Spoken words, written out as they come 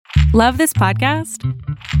Love this podcast?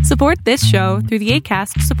 Support this show through the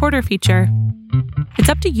Acast supporter feature. It's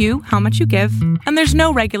up to you how much you give, and there's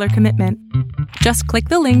no regular commitment. Just click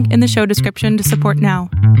the link in the show description to support now.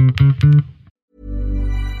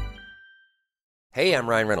 Hey, I'm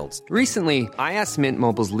Ryan Reynolds. Recently, I asked Mint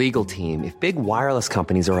Mobile's legal team if big wireless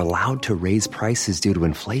companies are allowed to raise prices due to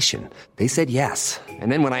inflation. They said yes.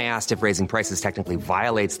 And then when I asked if raising prices technically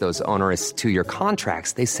violates those onerous two-year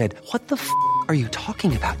contracts, they said, "What the f*** are you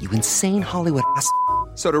talking about, you insane Hollywood ass?"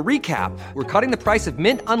 So to recap, we're cutting the price of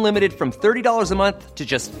Mint Unlimited from $30 a month to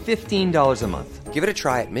just $15 a month. Give it a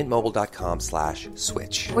try at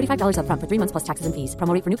mintmobile.com/switch. $45 up front for 3 months plus taxes and fees.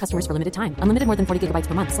 Promo rate for new customers for limited time. Unlimited more than 40 gigabytes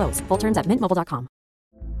per month. Slows full terms at mintmobile.com.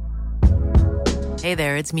 Hey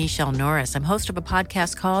there, it's Michelle Norris. I'm host of a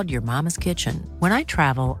podcast called Your Mama's Kitchen. When I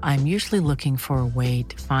travel, I'm usually looking for a way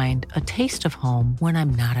to find a taste of home when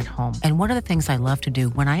I'm not at home. And one of the things I love to do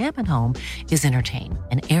when I am at home is entertain.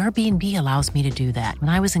 And Airbnb allows me to do that. When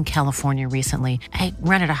I was in California recently, I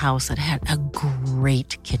rented a house that had a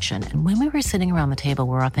great kitchen. And when we were sitting around the table,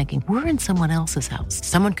 we were all thinking, we're in someone else's house.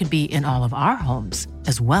 Someone could be in all of our homes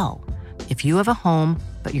as well. If you have a home,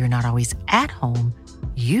 but you're not always at home,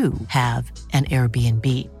 you have an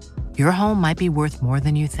Airbnb. Your home might be worth more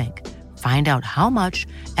than you think. Find out how much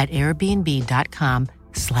at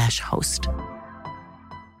airbnb.com/host.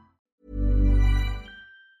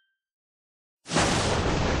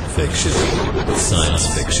 Fiction, science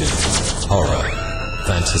fiction, horror,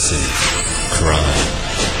 fantasy, crime,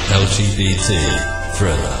 LGBT,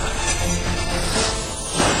 thriller.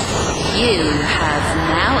 You have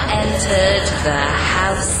now entered the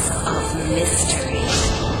House of Mystery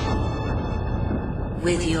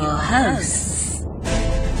with your hosts,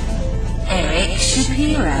 Eric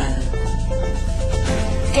Shapiro,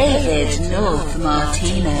 David North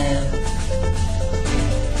Martino,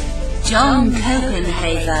 John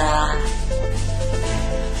Copenhaver,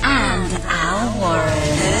 and Al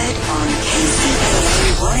Warren. Heard on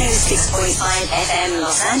KCAA 106.5 FM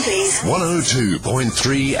Los Angeles,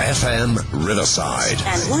 102.3 FM Riverside,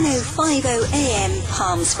 and 105.0 AM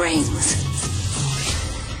Palm Springs.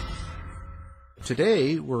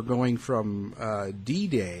 Today we're going from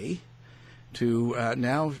D-Day to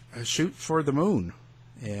now shoot for the moon.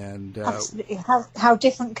 And absolutely. How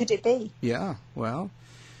different could it be? Yeah, well,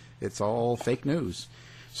 it's all fake news.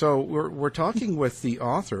 So we're talking with the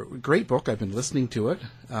author. Great book. I've been listening to it,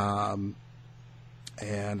 and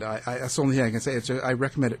that's the only thing I can say. I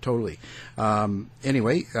recommend it totally.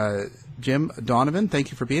 Anyway, Jim Donovan,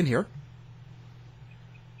 thank you for being here.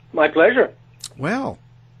 My pleasure. Well,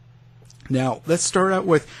 now let's start out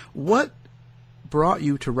with what brought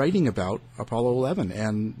you to writing about Apollo 11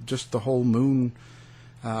 and just the whole moon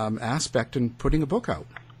aspect and putting a book out.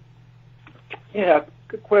 Yeah,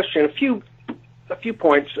 good question. A few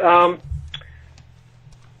points.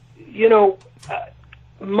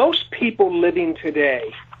 Most people living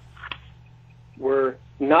today were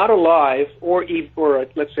not alive or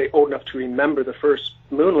let's say old enough to remember the first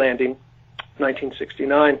moon landing,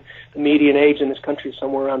 1969. The median age in this country is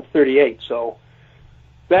somewhere around 38. So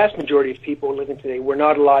vast majority of people living today were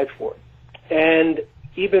not alive for it. And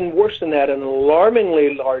even worse than that, an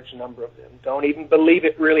alarmingly large number of them don't even believe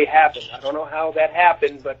it really happened. I don't know how that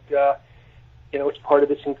happened, but it's part of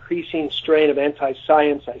this increasing strain of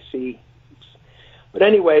anti-science I see. But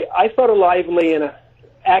anyway, I thought a lively and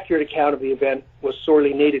accurate account of the event was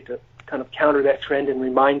sorely needed to kind of counter that trend and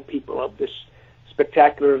remind people of this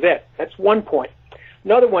spectacular event. That's one point.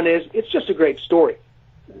 Another one is it's just a great story.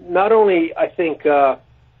 Not only, I think, the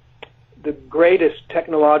greatest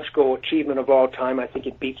technological achievement of all time, I think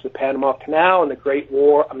it beats the Panama Canal and the Great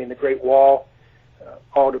Wall,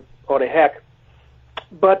 all to heck.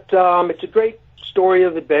 But it's a great story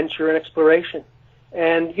of adventure and exploration.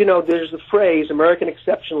 And, there's the phrase American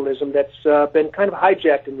exceptionalism that's been kind of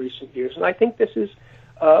hijacked in recent years. And I think this is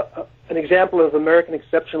an example of American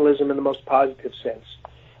exceptionalism in the most positive sense.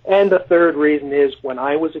 And the third reason is when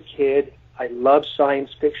I was a kid, I loved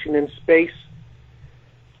science fiction and space,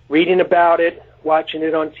 reading about it, watching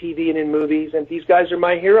it on TV and in movies. And these guys are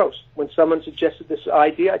my heroes. When someone suggested this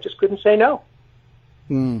idea, I just couldn't say no.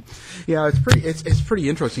 Yeah, it's pretty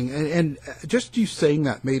interesting, and just you saying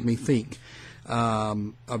that made me think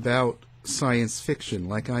about science fiction.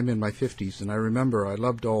 Like, I'm in my 50s, and I remember I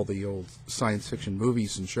loved all the old science fiction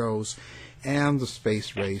movies and shows, and the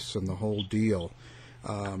space race and the whole deal.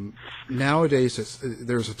 Nowadays,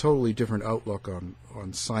 there's a totally different outlook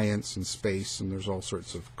on science and space, and there's all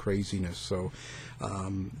sorts of craziness. So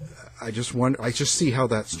I just see how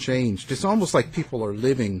that's changed. It's almost like people are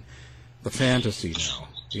living the fantasy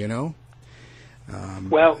now,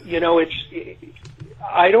 Well,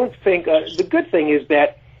 I don't think the good thing is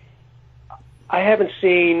that I haven't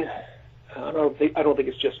seen. I don't think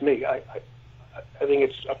it's just me. I think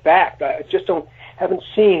it's a fact. I just haven't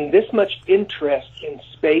seen this much interest in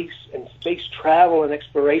space and space travel and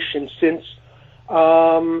exploration since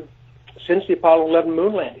the Apollo 11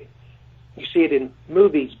 moon landing. You see it in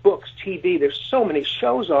movies, books, TV. There's so many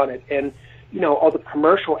shows on it, and all the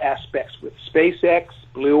commercial aspects with SpaceX,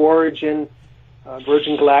 Blue Origin,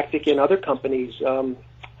 Virgin Galactic, and other companies. I'm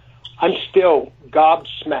still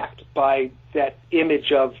gobsmacked by that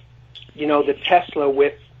image of, the Tesla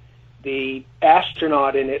with the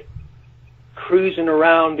astronaut in it cruising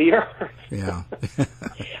around the Earth. Yeah.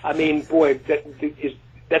 I mean, boy,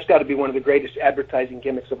 that's got to be one of the greatest advertising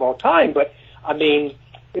gimmicks of all time. But I mean,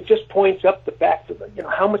 it just points up the fact of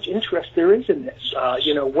how much interest there is in this.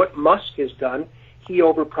 What Musk has done, he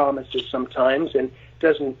overpromises sometimes and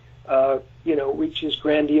doesn't reach his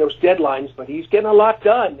grandiose deadlines, but he's getting a lot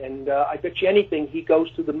done. And I bet you anything he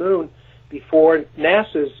goes to the moon before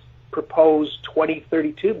NASA's proposed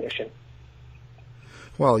 2032 mission.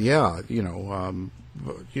 Well, yeah,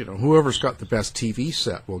 whoever's got the best TV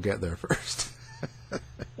set will get there first.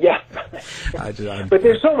 Yeah. But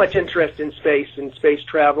there's so much interest in space and space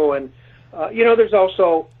travel, and there's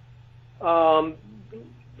also,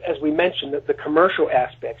 as we mentioned, the commercial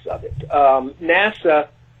aspects of it. NASA,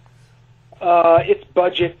 its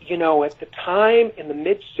budget, at the time in the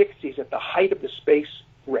mid-'60s, at the height of the space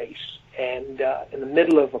race, and in the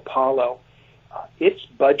middle of Apollo, its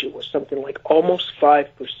budget was something like almost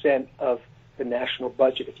 5% of the national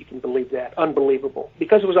budget, if you can believe that. Unbelievable,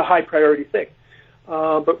 because it was a high priority thing.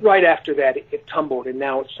 But right after that, it tumbled, and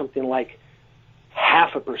now it's something like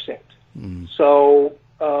 0.5%. So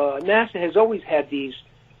NASA has always had these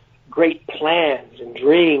great plans and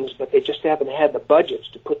dreams, but they just haven't had the budgets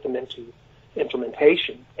to put them into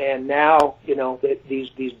implementation. And now,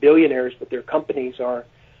 these billionaires with their companies are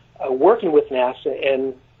working with NASA,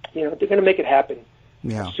 and they're going to make it happen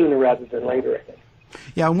sooner rather than later, I think.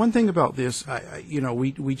 Yeah, and one thing about this,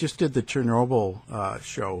 we just did the Chernobyl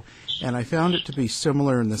show, and I found it to be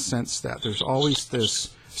similar in the sense that there's always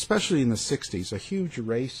this, especially in the 60s, a huge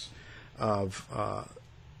race of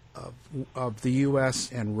the U.S.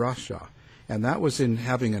 and Russia, and that was in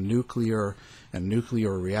having a nuclear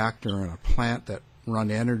reactor and a plant that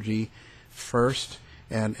run energy first.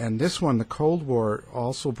 And this one, the Cold War,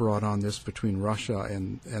 also brought on this between Russia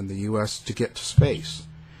and the U.S. to get to space.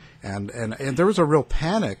 And there was a real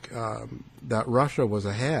panic that Russia was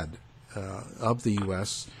ahead of the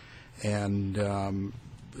U.S. And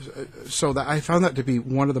so that I found that to be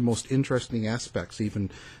one of the most interesting aspects even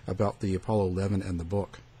about the Apollo 11 and the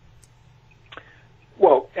book.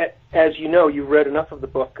 Well, as you know, you read enough of the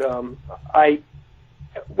book.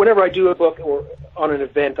 Whenever I do a book or on an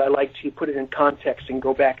event, I like to put it in context and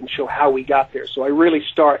go back and show how we got there. So I really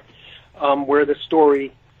start where the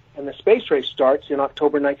story and the space race starts in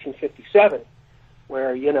October 1957,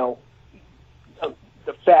 where, the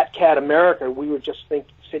fat cat America, we were just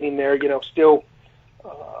sitting there, still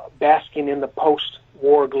basking in the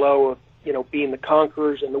post-war glow of, being the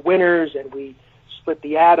conquerors and the winners, and we split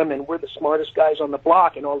the atom, and we're the smartest guys on the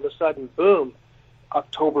block, and all of a sudden, boom,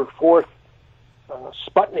 October 4th,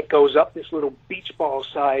 Sputnik goes up, this little beach ball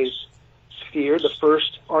size sphere, the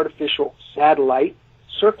first artificial satellite,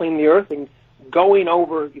 circling the Earth and going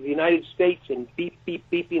over the United States and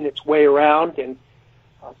beeping its way around. And,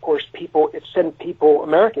 of course, it sent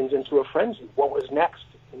Americans into a frenzy. What was next?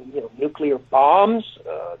 And, nuclear bombs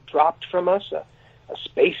dropped from us, a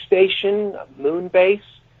space station, a moon base.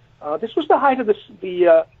 This was the height of the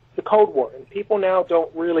Cold War, and people now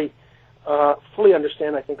don't really fully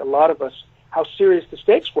understand, I think a lot of us, how serious the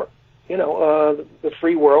stakes were. The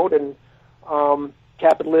free world and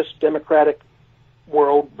capitalist, democratic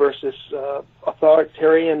world versus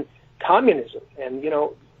authoritarian communism. And,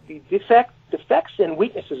 the defects and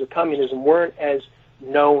weaknesses of communism weren't as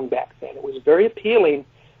known back then. It was very appealing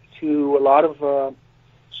to a lot of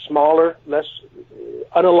smaller, less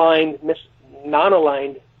unaligned,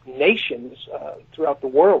 non-aligned nations throughout the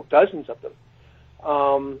world, dozens of them,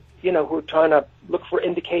 who are trying to look for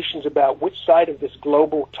indications about which side of this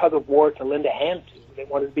global tug of war to lend a hand to. They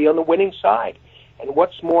wanted to be on the winning side. And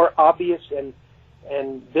what's more obvious and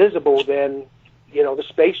visible than, the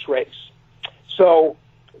space race? So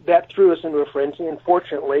that threw us into a frenzy.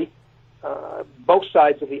 Unfortunately, both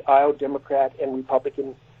sides of the aisle, Democrat and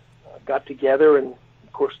Republican, got together, and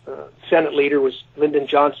of course the Senate leader was Lyndon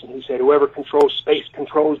Johnson, who said, whoever controls space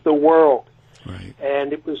controls the world. Right.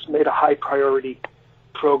 And it was made a high priority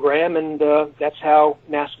program, and that's how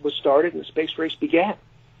NASA was started and the space race began.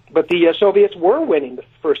 But the Soviets were winning the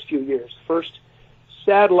first few years. First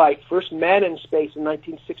satellite, first man in space in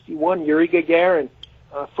 1961, Yuri Gagarin.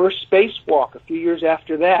 First spacewalk a few years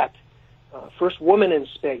after that. First woman in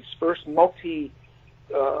space. First multi-man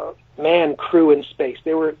crew in space.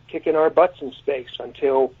 They were kicking our butts in space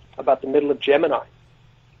until about the middle of Gemini.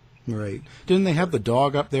 Right. Didn't they have the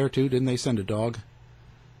dog up there, too? Didn't they send a dog?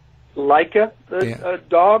 Laika, the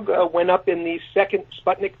dog, went up in the second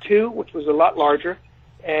Sputnik 2, which was a lot larger,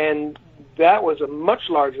 and that was a much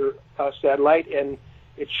larger satellite, and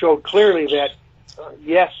it showed clearly that,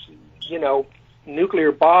 yes, you know,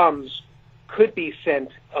 nuclear bombs could be sent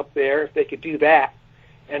up there if they could do that.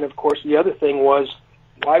 And, of course, the other thing was,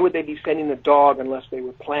 why would they be sending a dog unless they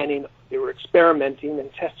were experimenting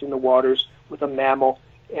and testing the waters with a mammal,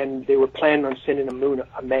 and they were planning on sending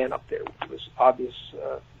a man up there, which was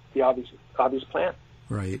the obvious plan.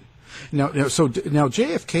 Right. Now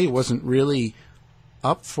JFK wasn't really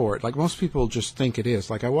up for it. Like most people just think it is.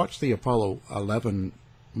 Like I watched the Apollo 11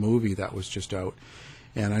 movie that was just out,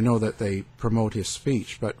 and I know that they promote his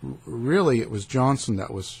speech, but really it was Johnson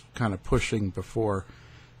that was kind of pushing before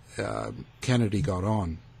Kennedy got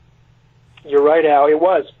on. You're right, Al. It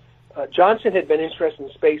was. Johnson had been interested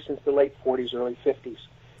in space since the late 40s, early 50s.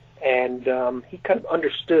 And he kind of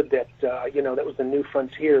understood that, that was the new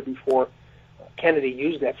frontier before Kennedy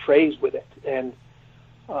used that phrase with it. And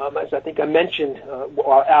as I think I mentioned,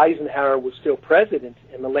 while Eisenhower was still president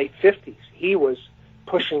in the late 50s, he was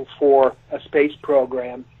pushing for a space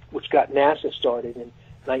program, which got NASA started in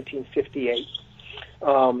 1958.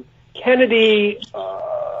 Kennedy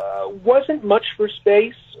wasn't much for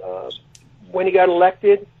space when he got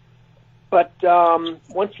elected. But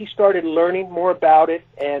once he started learning more about it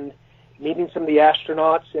and meeting some of the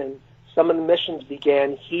astronauts and some of the missions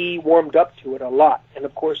began, he warmed up to it a lot. And,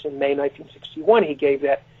 of course, in May 1961, he gave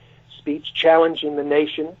that speech challenging the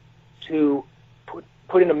nation to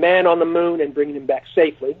putting a man on the moon and bringing him back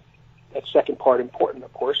safely. That second part important,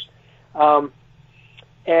 of course.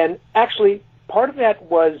 And actually, part of that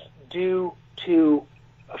was due to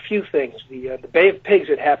a few things. The Bay of Pigs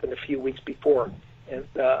had happened a few weeks before. And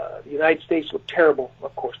the United States looked terrible,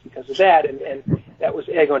 of course, because of that, and that was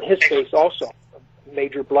egg on his face also, a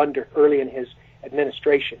major blunder early in his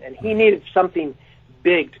administration. And he needed something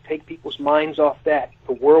big to take people's minds off that,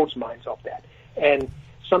 the world's minds off that, and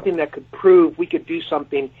something that could prove we could do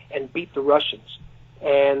something and beat the Russians.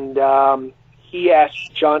 And he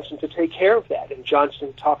asked Johnson to take care of that, and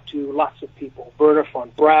Johnson talked to lots of people, Wernher von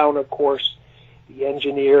Braun, of course, the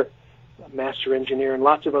engineer, master engineer, and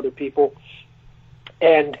lots of other people.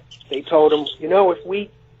 And they told him, if we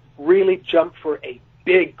really jump for a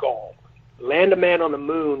big goal, land a man on the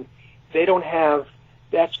moon,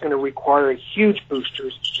 that's going to require huge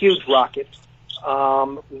boosters, huge rockets.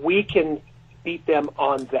 We can beat them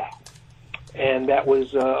on that. And that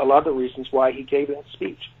was a lot of the reasons why he gave that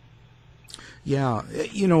speech. Yeah.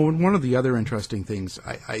 One of the other interesting things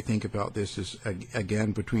I think about this is,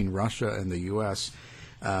 again, between Russia and the U.S.,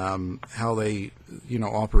 how they,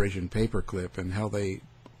 Operation Paperclip, and how they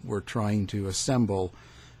were trying to assemble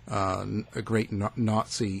a great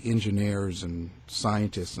Nazi engineers and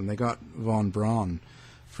scientists, and they got von Braun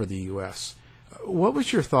for the U.S. What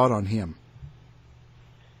was your thought on him?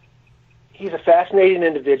 He's a fascinating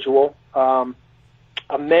individual. A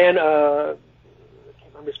man, I can't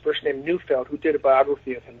remember his first name, Neufeld, who did a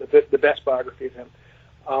biography of him, the best biography of him.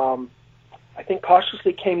 I think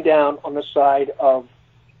cautiously came down on the side of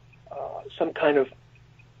some kind of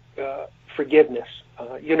forgiveness.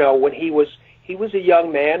 When he was a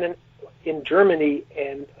young man in Germany,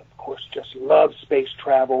 and of course just loved space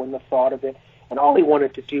travel and the thought of it, and all he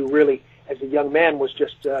wanted to do really as a young man was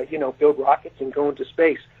just build rockets and go into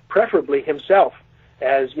space, preferably himself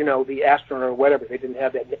as the astronaut or whatever. They didn't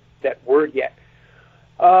have that word yet.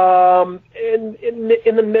 In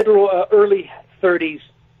the early 30s,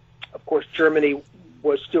 of course, Germany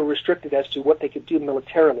was still restricted as to what they could do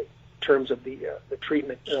militarily in terms of the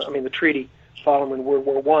treaty following World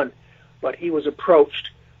War I. But he was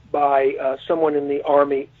approached by someone in the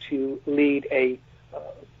army to lead a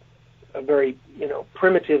very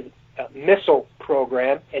primitive missile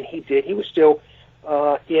program, and he did. He was still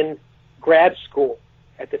in grad school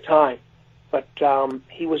at the time, but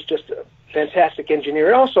he was just a fantastic engineer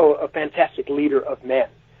and also a fantastic leader of men,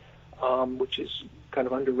 which is kind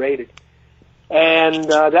of underrated. And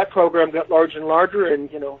that program got larger and larger,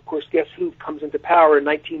 and, of course, guess who comes into power in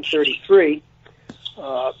 1933?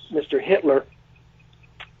 Mr. Hitler.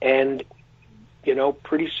 And,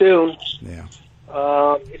 pretty soon,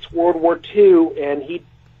 it's World War II, and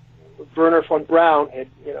Wernher von Braun had,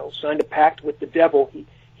 signed a pact with the devil.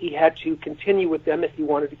 He he had to continue with them if he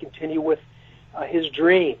wanted to continue with his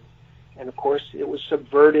dream. And of course, it was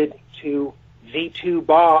subverted to V2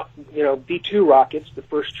 V2 rockets, the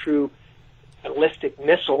first true ballistic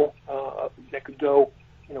missile that could go,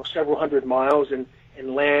 several hundred miles and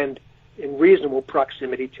land in reasonable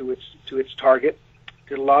proximity to its target.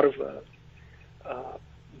 Did a lot of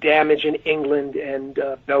damage in England and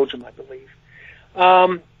Belgium, I believe.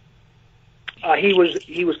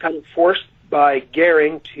 He was kind of forced by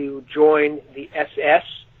Goering to join the SS,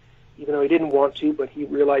 even though he didn't want to, but he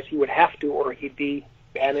realized he would have to, or he'd be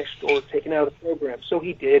banished or taken out of the program. So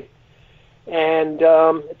he did. And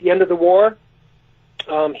at the end of the war,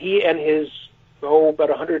 he and his about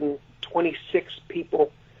 126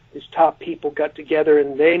 people, his top people, got together,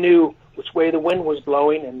 and they knew which way the wind was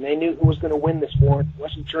blowing, and they knew who was going to win this war. It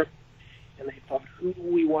wasn't Germany. And they thought, who do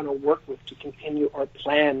we want to work with to continue our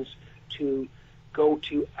plans to go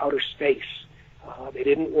to outer space? They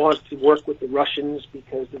didn't want to work with the Russians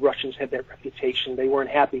because the Russians had that reputation. They weren't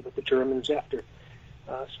happy with the Germans after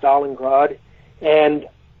Stalingrad. And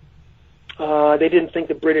they didn't think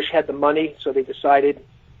the British had the money, so they decided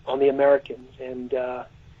on the Americans. And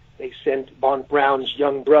they sent von Braun's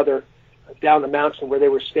young brother down the mountain where they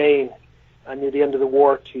were staying near the end of the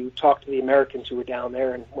war to talk to the Americans who were down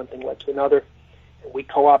there, and one thing led to another. And we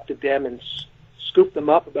co-opted them and scooped them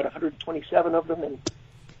up, about 127 of them, and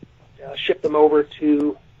shipped them over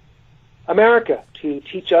to America to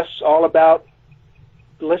teach us all about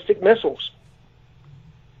ballistic missiles.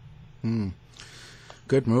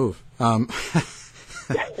 Good move.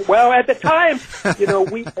 Well, at the time,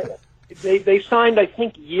 they signed, I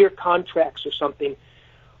think, year contracts or something,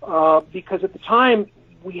 because at the time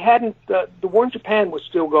we hadn't. The war in Japan was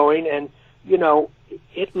still going, and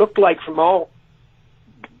it looked like from all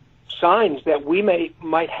signs that we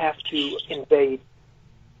might have to invade,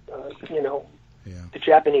 the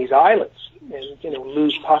Japanese islands, and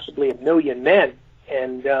lose possibly 1 million men,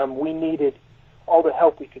 and we needed all the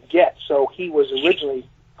help we could get. So he was originally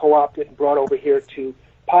co-opted and brought over here to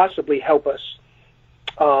possibly help us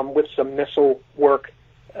with some missile work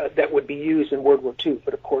that would be used in World War II.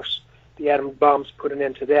 But of course, the atom bombs put an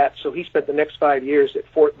end to that. So he spent the next 5 years at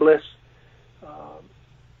Fort Bliss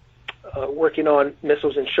working on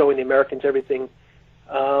missiles and showing the Americans everything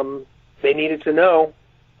they needed to know.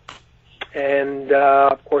 And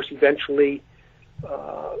of course, eventually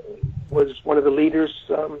was one of the leaders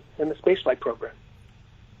in the spaceflight program.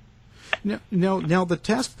 Now, the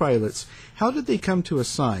test pilots, how did they come to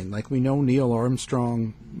assign? Like, we know Neil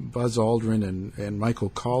Armstrong, Buzz Aldrin, and Michael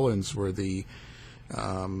Collins were the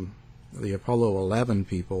Apollo 11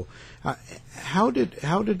 people. How did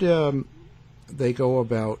they go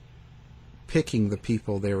about picking the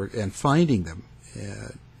people they were and finding them?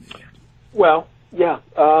 Well, yeah,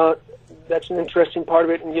 that's an interesting part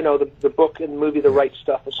of it. And the book and the movie, The Right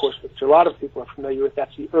Stuff, of course, which a lot of people are familiar with.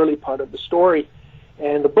 That's the early part of the story.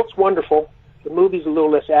 And the book's wonderful. The movie's a little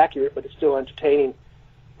less accurate, but it's still entertaining.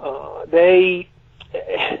 They,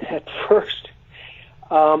 at first,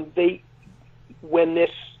 when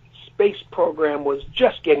this space program was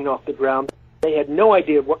just getting off the ground, they had no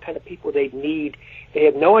idea what kind of people they'd need. They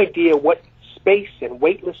had no idea what space and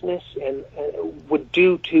weightlessness and would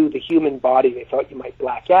do to the human body. They thought you might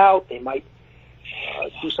black out. They might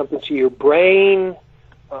do something to your brain,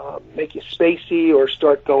 make you spacey or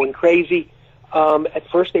start going crazy. At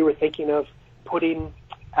first, they were thinking of putting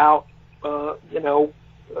out,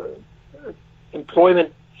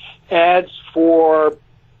 employment ads for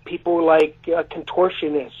people like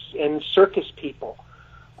contortionists and circus people,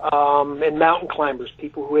 and mountain climbers,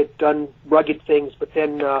 people who had done rugged things. But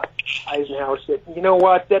then Eisenhower said, "You know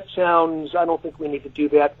what? I don't think we need to do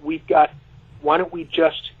that. We've got all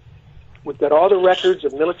the records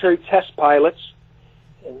of military test pilots,"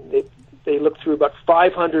 and they looked through about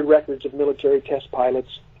 500 records of military test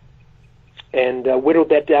pilots and whittled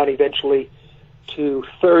that down eventually to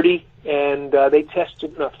 30. And they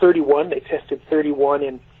tested 31. They tested 31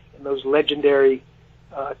 in those legendary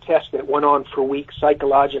tests that went on for weeks: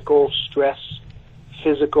 psychological, stress,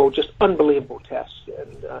 physical, just unbelievable tests,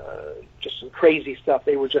 and just some crazy stuff.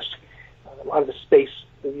 They were just a lot of the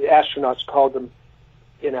astronauts called them,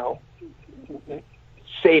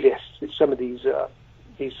 sadists. Some of these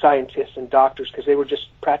scientists and doctors, because they were just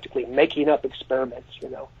practically making up experiments,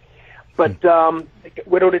 But they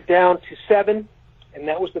whittled it down to 7, and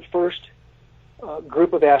that was the first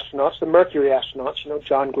group of astronauts, the Mercury astronauts,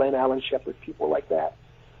 John Glenn, Alan Shepard, people like that.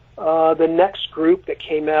 The next group that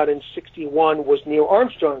came out in 1961 was Neil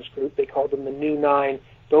Armstrong's group. They called them the New 9.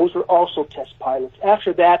 Those were also test pilots.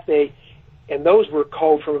 After that, those were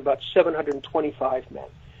culled from about 725 men.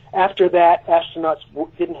 After that, astronauts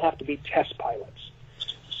didn't have to be test pilots.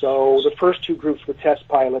 So the first two groups were test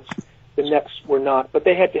pilots, the next were not. But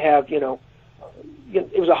they had to have, it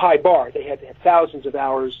was a high bar. They had to have thousands of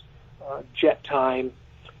hours, jet time,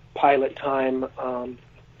 pilot time,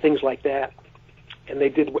 things like that. And they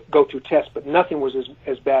did go through tests, but nothing was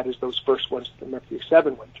as bad as those first ones, the Mercury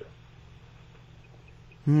 7 winter.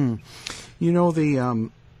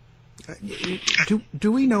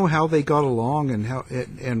 Do we know how they got along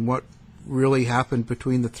and what really happened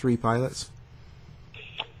between the three pilots?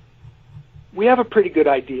 We have a pretty good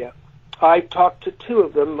idea. I talked to two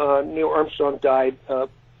of them. Neil Armstrong died 4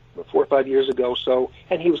 or 5 years ago,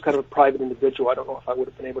 and he was kind of a private individual. I don't know if I would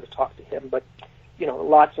have been able to talk to him, but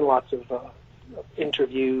lots and lots of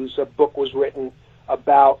interviews. A book was written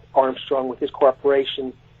about Armstrong with his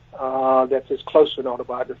cooperation. That's as close to an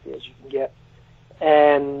autobiography as you can get.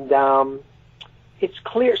 And it's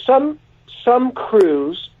clear some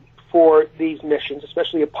crews for these missions,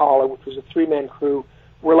 especially Apollo, which was a 3-man crew,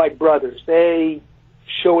 were like brothers. They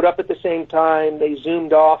showed up at the same time. They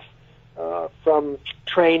zoomed off from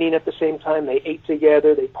training at the same time. They ate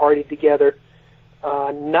together. They partied together.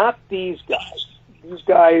 Not these guys. These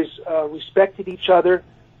guys respected each other,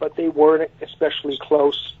 but they weren't especially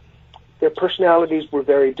close. Their personalities were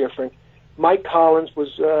very different. Mike Collins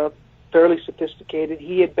was fairly sophisticated.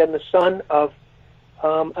 He had been the son of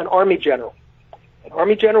an Army general. And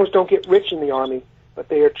Army generals don't get rich in the Army, but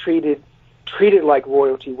they are treated like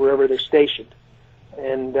royalty wherever they're stationed.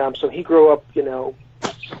 And so he grew up, in a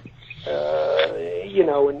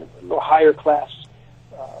little higher class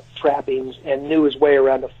trappings and knew his way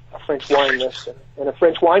around a French wine list and a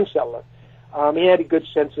French wine cellar. He had a good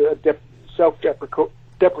sense of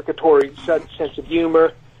self-deprecatory sense of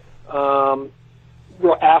humor,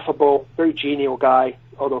 real affable, very genial guy,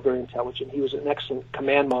 although very intelligent. He was an excellent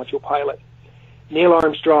command module pilot. Neil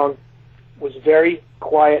Armstrong was very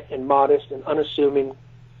quiet and modest and unassuming.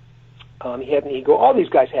 He had an ego. All these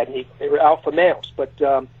guys had an ego. They were alpha males, but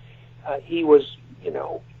he was,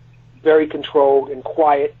 very controlled and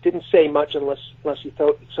quiet. Didn't say much unless he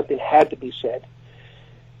felt something had to be said.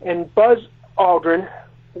 And Buzz Aldrin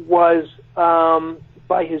was,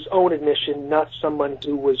 by his own admission, not someone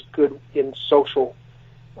who was good in social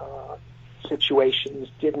situations.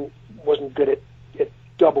 Wasn't good at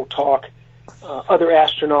double talk. Other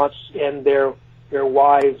astronauts and their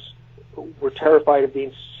wives were terrified of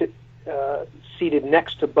being seated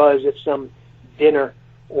next to Buzz at some dinner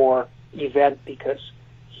or event because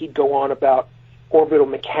he'd go on about orbital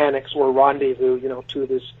mechanics or rendezvous, two of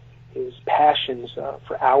his passions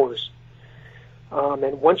for hours.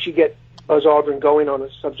 And once you get Buzz Aldrin going on a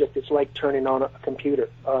subject, it's like turning on a computer.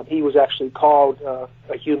 He was actually called a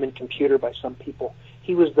human computer by some people.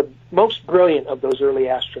 He was the most brilliant of those early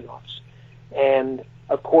astronauts. And,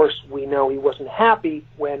 of course, we know he wasn't happy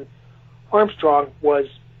when Armstrong was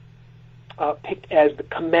picked as the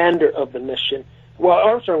commander of the mission. Well,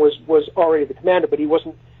 Armstrong was already the commander, but he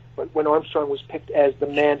wasn't. But when Armstrong was picked as the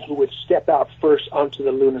man who would step out first onto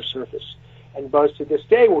the lunar surface. And Buzz, to this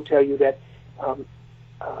day, will tell you that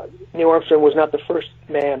Neil Armstrong was not the first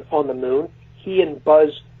man on the moon. He and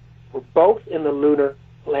Buzz were both in the lunar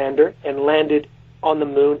lander and landed on the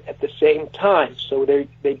moon at the same time. So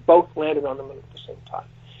they both landed on the moon at the same time.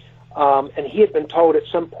 And he had been told at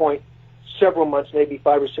some point, several months, maybe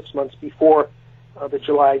 5 or 6 months before the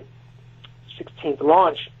July 16th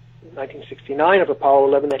launch, 1969, of Apollo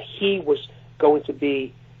 11, that he was going to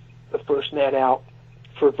be the first man out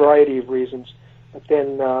for a variety of reasons. But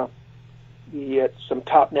then some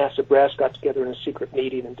top NASA brass got together in a secret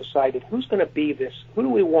meeting and decided, who's going to be this? Who do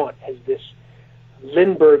we want as this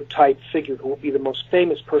Lindbergh-type figure who will be the most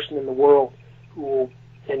famous person in the world, who will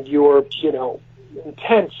endure,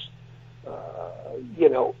 intense,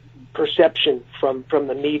 perception from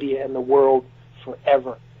the media and the world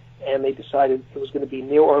forever. And they decided it was going to be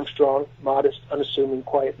Neil Armstrong, modest, unassuming,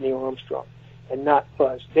 quiet Neil Armstrong, and not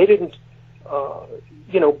Buzz. They didn't,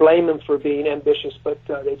 blame him for being ambitious, but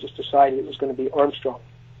they just decided it was going to be Armstrong.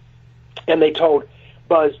 And they told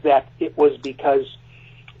Buzz that it was because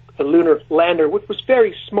the lunar lander, which was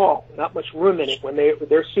very small, not much room in it, when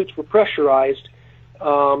their suits were pressurized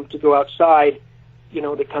to go outside,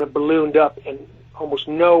 they kind of ballooned up and almost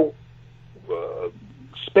no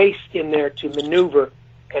space in there to maneuver.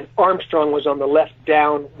 And Armstrong was on the left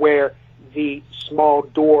down where the small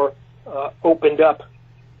door opened up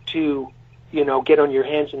to, get on your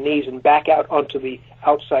hands and knees and back out onto the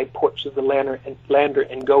outside ports of the lander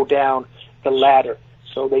and go down the ladder.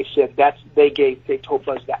 So they said they told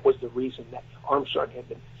Buzz that was the reason that Armstrong had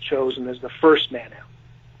been chosen as the first man out.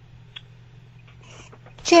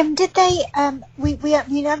 Jim, did they? We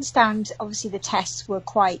understand. Obviously, the tests were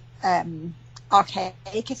quite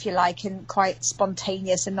archaic, if you like, and quite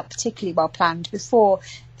spontaneous and not particularly well planned before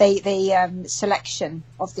the selection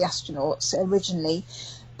of the astronauts originally.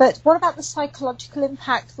 But what about the psychological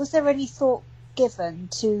impact? Was there any thought given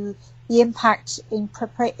to the impact in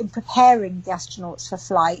preparing the astronauts for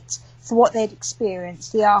flight, for what they'd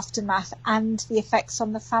experienced, the aftermath, and the effects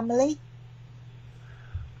on the family?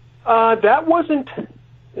 That wasn't.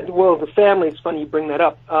 Well, the family. It's funny you bring that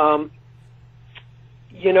up.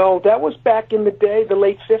 That was back in the day, the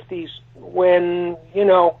late 50s, when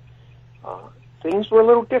things were a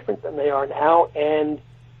little different than they are now, and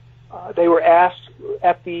they were asked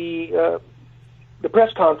at the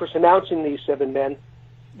press conference announcing these 7 men.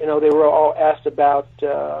 They were all asked about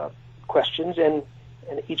questions, and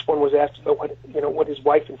each one was asked about what his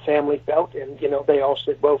wife and family felt, and they all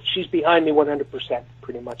said, "Well, she's behind me 100%,"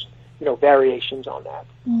 pretty much. Variations on that,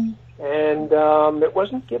 and it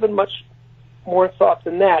wasn't given much more thought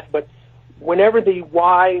than that. But whenever the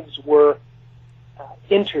wives were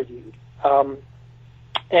interviewed,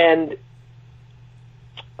 and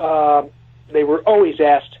they were always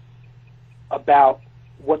asked about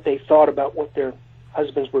what they thought about what their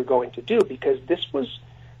husbands were going to do, because this was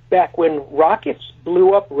back when rockets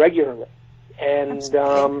blew up regularly, and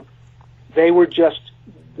they were just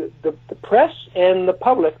the press and the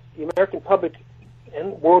public, the American public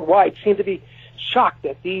and worldwide, seemed to be shocked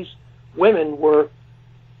that these women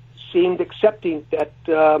seemed accepting that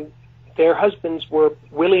their husbands were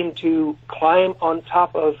willing to climb on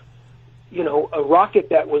top of a rocket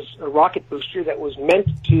booster that was meant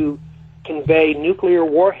to convey nuclear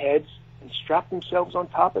warheads, and strap themselves on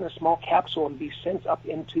top in a small capsule and be sent up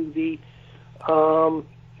into the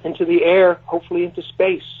air, hopefully into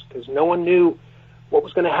space, because no one knew what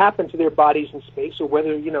was going to happen to their bodies in space, or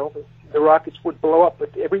whether the rockets would blow up.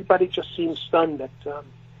 But everybody just seemed stunned that the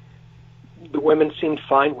women seemed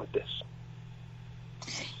fine with this.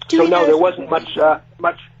 There wasn't much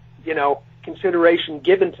consideration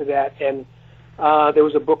given to that. And there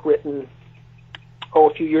was a book written a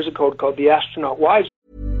few years ago called "The Astronaut Wives."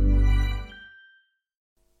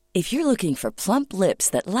 If you're looking for plump lips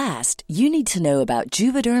that last, you need to know about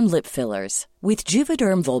Juvederm lip fillers. With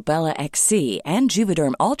Juvederm Volbella XC and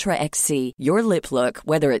Juvederm Ultra XC, your lip look,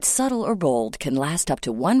 whether it's subtle or bold, can last up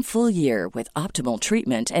to 1 full year with optimal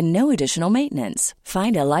treatment and no additional maintenance.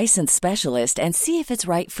 Find a licensed specialist and see if it's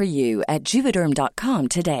right for you at Juvederm.com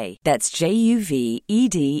today. That's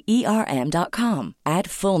JUVEDERM.com.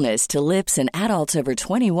 Add fullness to lips in adults over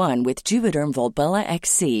 21 with Juvederm Volbella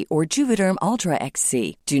XC or Juvederm Ultra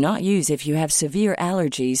XC. Do not use if you have severe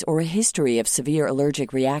allergies or a history of severe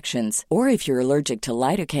allergic reactions, or if you're allergic to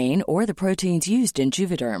lidocaine or the proteins used in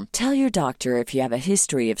Juvederm. Tell your doctor if you have a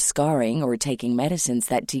history of scarring or taking medicines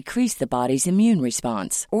that decrease the body's immune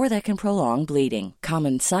response or that can prolong bleeding.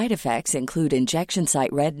 Common side effects include injection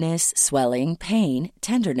site redness, swelling, pain,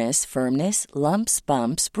 tenderness, firmness, lumps,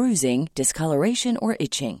 bumps, bruising, discoloration, or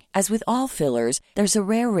itching. As with all fillers, there's a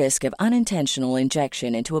rare risk of unintentional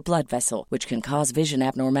injection into a blood vessel, which can cause vision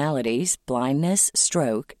abnormalities, blindness,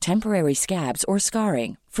 stroke, temporary scabs, or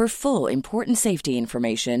scarring. For full, important safety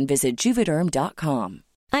information, visit Juvederm.com.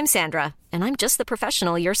 I'm Sandra, and I'm just the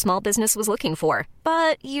professional your small business was looking for.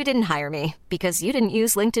 But you didn't hire me because you didn't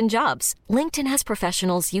use LinkedIn Jobs. LinkedIn has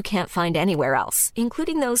professionals you can't find anywhere else,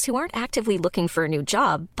 including those who aren't actively looking for a new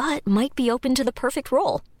job, but might be open to the perfect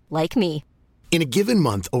role, like me. In a given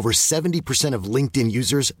month, over 70% of LinkedIn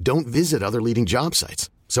users don't visit other leading job sites.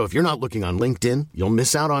 So if you're not looking on LinkedIn, you'll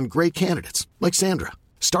miss out on great candidates like Sandra.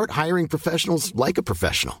 Start hiring professionals like a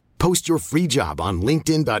professional. Post your free job on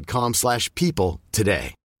linkedin.com/people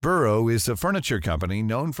today. Burrow is a furniture company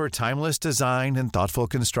known for timeless design and thoughtful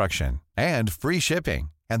construction and free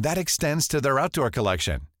shipping. And that extends to their outdoor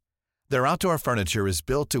collection. Their outdoor furniture is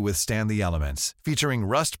built to withstand the elements, featuring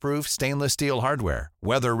rust-proof stainless steel hardware,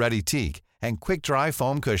 weather-ready teak, and quick-dry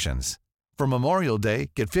foam cushions. For Memorial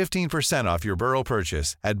Day, get 15% off your Burrow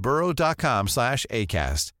purchase at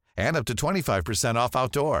burrow.com/ACAST and up to 25% off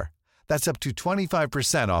outdoor. That's up to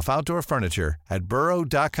 25% off outdoor furniture at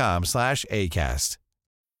burrow.com/ACAST.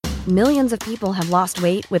 Millions of people have lost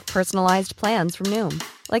weight with personalized plans from Noom,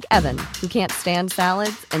 like Evan, who can't stand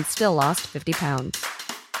salads and still lost 50 pounds.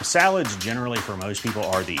 Salads generally for most people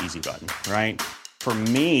are the easy button, right? For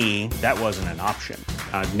me, that wasn't an option.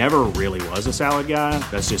 I never really was a salad guy.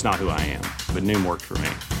 That's just not who I am. But Noom worked for me.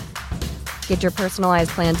 Get your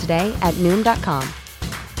personalized plan today at Noom.com.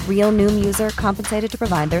 Real Noom user compensated to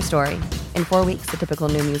provide their story. In 4 weeks, the typical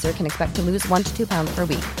Noom user can expect to lose 1 to 2 pounds per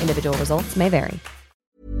week. Individual results may vary.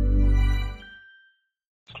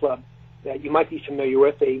 Club, that you might be familiar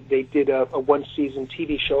with. They did a one-season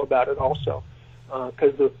TV show about it also,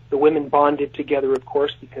 because the women bonded together, of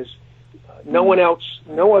course, because no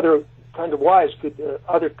other kind of wives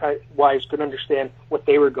could understand what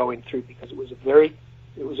they were going through, because it was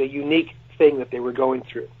a unique thing that they were going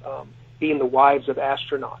through, being the wives of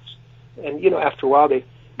astronauts. And after a while,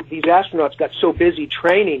 these astronauts got so busy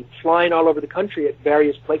training, flying all over the country at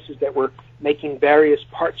various places that were making various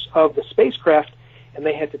parts of the spacecraft, and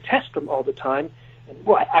they had to test them all the time. And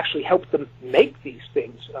I actually helped them make these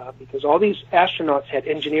things, because all these astronauts had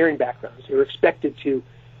engineering backgrounds. They were expected to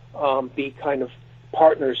be kind of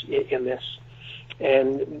partners in this.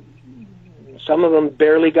 And some of them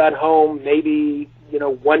barely got home, maybe,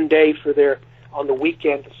 one day on the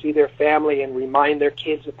weekend to see their family and remind their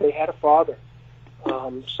kids that they had a father.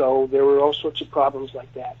 So there were all sorts of problems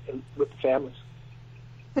like that with the families.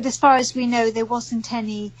 But as far as we know, there wasn't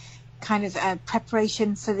any kind of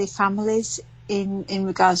preparation for the families in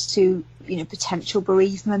regards to potential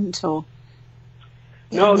bereavement or.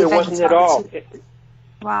 No, there wasn't at all.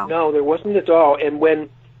 Wow. No, there wasn't at all. And when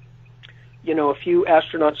a few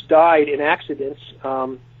astronauts died in accidents,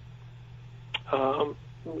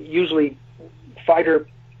 usually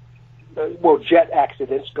jet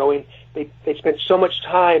accidents going. They spent so much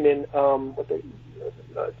time in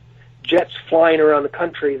jets flying around the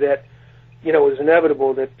country that it was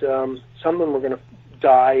inevitable that some of them were going to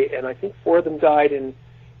die, and I think 4 of them died, and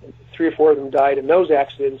 3 or 4 of them died in those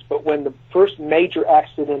accidents. But when the first major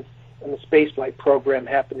accident in the spaceflight program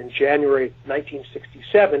happened in January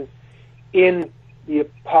 1967 in the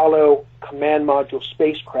Apollo Command Module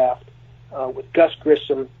spacecraft with Gus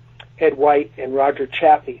Grissom, Ed White, and Roger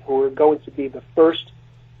Chaffee, who were going to be the first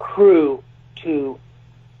crew to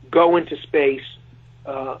go into space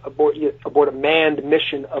aboard a manned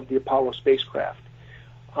mission of the Apollo spacecraft.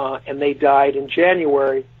 And they died in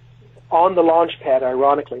January on the launch pad,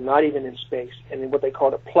 ironically, not even in space, and in what they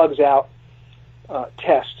called a plugs-out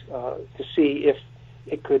test to see if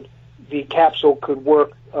the capsule could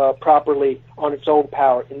work properly on its own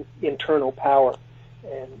power, internal power.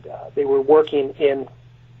 And they were working in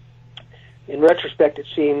retrospect, it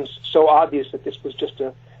seems so obvious that this was just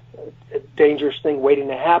a dangerous thing waiting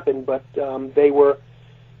to happen, but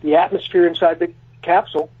the atmosphere inside the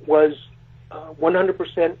capsule was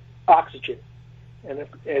 100% oxygen. And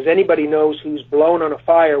as anybody knows who's blown on a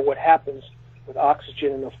fire, what happens with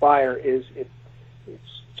oxygen in a fire is it's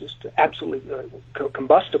just absolutely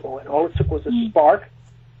combustible. And all it took was a spark,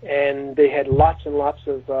 and they had lots and lots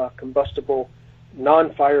of combustible,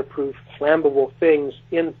 non-fireproof, flammable things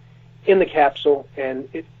in the capsule, and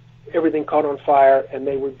everything caught on fire, and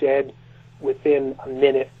they were dead within a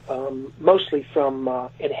minute, mostly from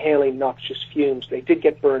inhaling noxious fumes. They did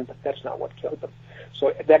get burned, but that's not what killed them.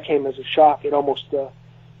 So that came as a shock. It almost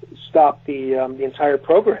stopped the entire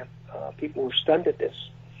program. People were stunned at this.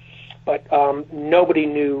 But nobody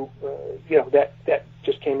knew, that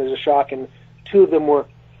just came as a shock, and 2 of them were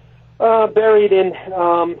buried in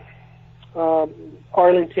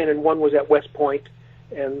Arlington, and 1 was at West Point.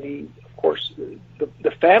 And of course,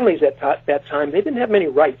 the families at that time, they didn't have many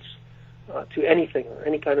rights to anything or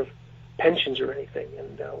any kind of pensions or anything.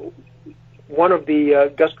 And one of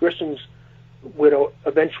the Gus Grissom's widow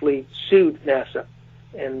eventually sued NASA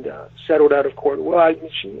and settled out of court. Well, I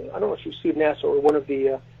don't know if she sued NASA or one of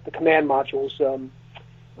the command modules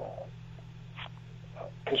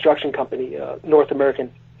construction company, North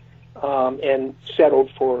American, and settled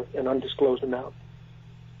for an undisclosed amount.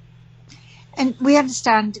 And we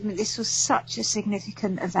understand, this was such a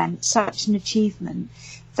significant event, such an achievement,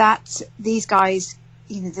 that these guys,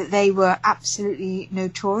 that they were absolutely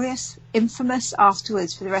notorious, infamous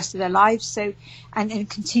afterwards for the rest of their lives. So, and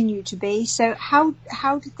continue to be. So, how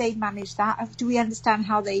did they manage that? Do we understand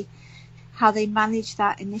how they managed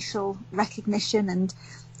that initial recognition? And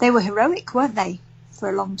they were heroic, weren't they, for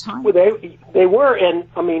a long time? Well, they were, and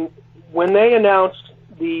I mean, when they announced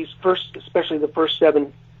especially the first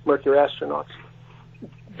 7 Mercury astronauts,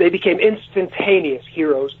 they became instantaneous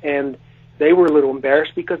heroes, and they were a little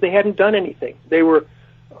embarrassed because they hadn't done anything. They were,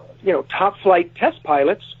 top flight test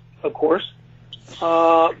pilots, of course,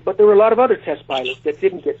 but there were a lot of other test pilots that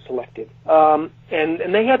didn't get selected, and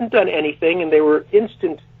they hadn't done anything, and they were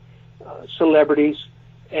instant celebrities,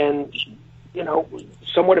 and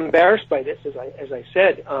somewhat embarrassed by this, as I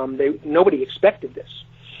said. Nobody expected this.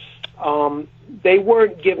 They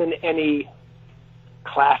weren't given any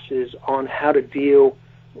classes on how to deal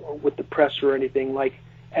with the press or anything, like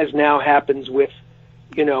as now happens with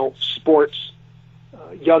sports,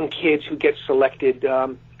 young kids who get selected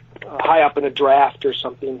high up in a draft or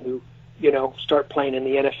something, who start playing in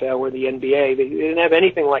the NFL or the NBA. They didn't have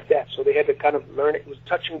anything like that, so they had to kind of learn. It was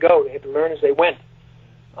touch and go. They had to learn as they went.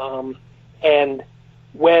 And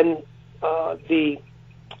when the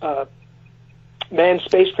Manned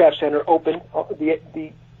Spacecraft Center opened,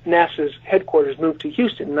 the NASA's headquarters moved to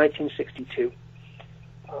Houston in 1962.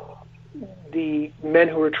 The men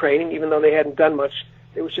who were training, even though they hadn't done much,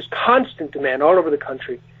 there was just constant demand all over the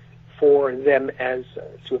country for them as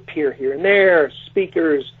to appear here and there,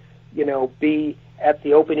 speakers, be at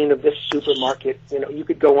the opening of this supermarket. You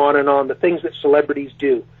could go on and on, the things that celebrities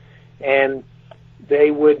do. And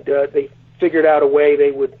they would, they figured out a way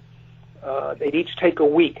they'd each take a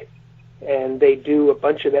week, and they do a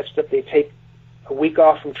bunch of that stuff. They take a week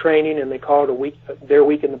off from training, and they call it their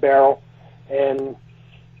week in the barrel. And,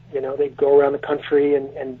 they'd go around the country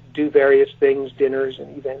and do various things, dinners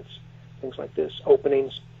and events, things like this,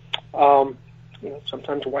 openings,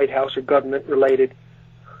 sometimes White House or government related.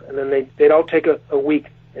 And then they'd all take a week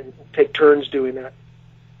and take turns doing that.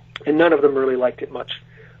 And none of them really liked it much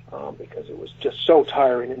because it was just so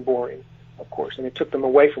tiring and boring, of course. And it took them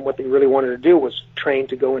away from what they really wanted to do, was train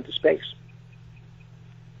to go into space.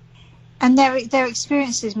 And their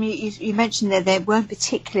experiences, you mentioned that they weren't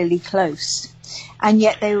particularly close, and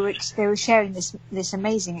yet they were sharing this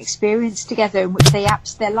amazing experience together in which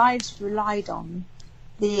their lives relied on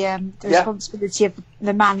the responsibility of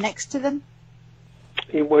the man next to them.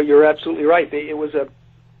 Well, you're absolutely right. It was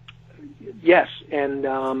yes, and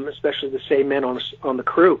especially the same men on the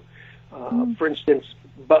crew. For instance,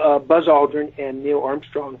 Buzz Aldrin and Neil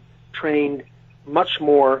Armstrong trained much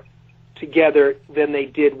more together than they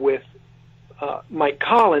did with Mike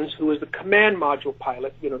Collins, who was the command module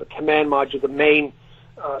pilot. The command module, the main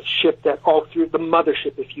ship that all three, the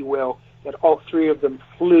mothership, if you will, that all three of them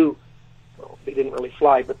flew. Well, they didn't really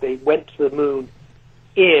fly, but they went to the moon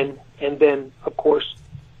and then, of course,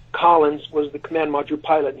 Collins was the command module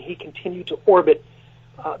pilot, and he continued to orbit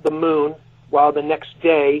the moon, while the next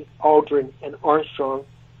day, Aldrin and Armstrong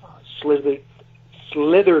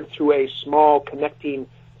slithered through a small connecting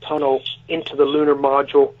tunnel into the lunar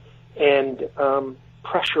module and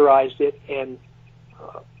pressurized it and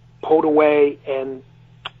pulled away and,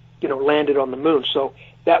 landed on the moon. So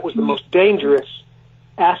that was the most dangerous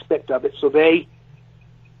aspect of it. So they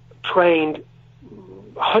trained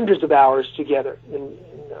hundreds of hours together in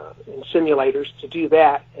simulators to do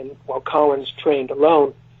that, and while Collins trained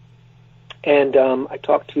alone. And I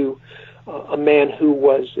talked to a man who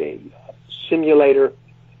was a simulator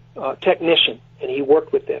technician, and he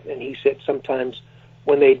worked with them, and he said sometimes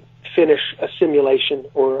when they finish a simulation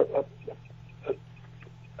or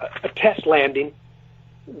a test landing,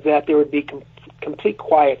 that there would be complete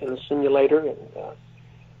quiet in the simulator, and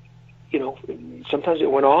sometimes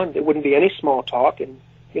it went on. There wouldn't be any small talk, and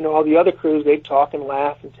all the other crews, they'd talk and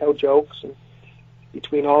laugh and tell jokes, and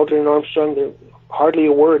between Aldrin and Armstrong, there hardly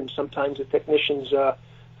a word, and sometimes the technicians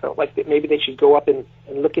felt like that maybe they should go up and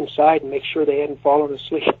look inside and make sure they hadn't fallen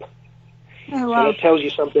asleep. Oh, wow. So that tells you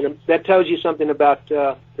something. That tells you something about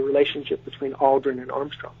the relationship between Aldrin and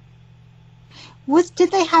Armstrong.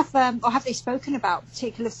 Did they have, or have they spoken about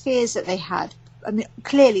particular fears that they had? I mean,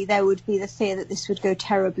 clearly there would be the fear that this would go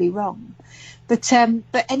terribly wrong, but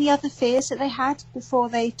any other fears that they had before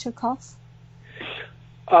they took off?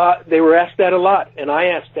 They were asked that a lot, and I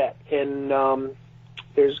asked that, and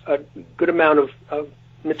there's a good amount of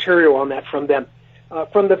material on that from them.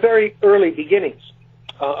 From the very early beginnings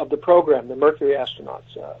of the program, the Mercury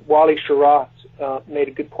astronauts, Wally Schirra made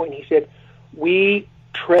a good point. He said, we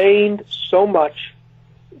trained so much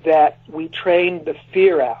that we trained the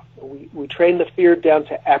fear out. We trained the fear down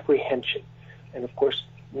to apprehension. And, of course,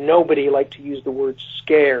 nobody liked to use the word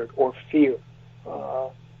scared or fear,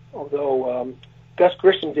 although Gus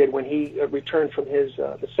Grissom did when he returned from his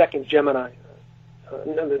the second Gemini,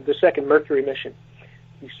 the second Mercury mission.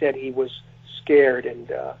 He said he was scared,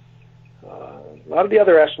 and a lot of the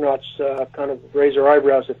other astronauts kind of raised their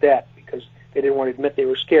eyebrows at that because they didn't want to admit they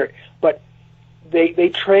were scared. But they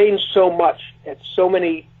trained so much in so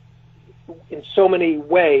many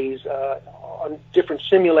ways on different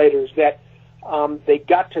simulators that they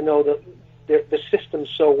got to know the system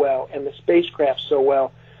so well and the spacecraft so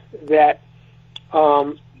well that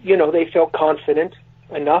they felt confident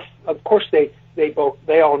enough. Of course, they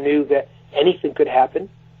all knew that anything could happen,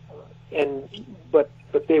 but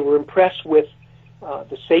they were impressed with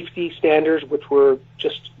the safety standards, which were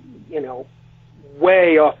just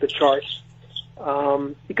way off the charts.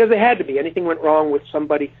 Because they had to be. Anything went wrong with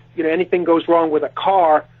somebody, anything goes wrong with a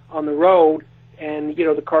car on the road, and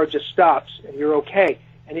the car just stops and you're okay.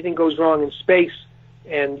 Anything goes wrong in space,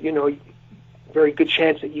 and very good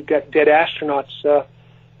chance that you've got dead astronauts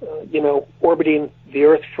orbiting the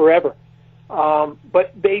Earth forever.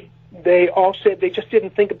 But they all said they just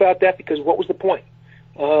didn't think about that because what was the point?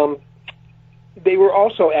 They were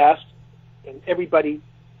also asked, and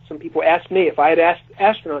some people asked me if I had asked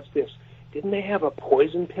astronauts this, didn't they have a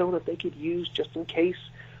poison pill that they could use just in case?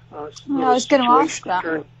 I was going to ask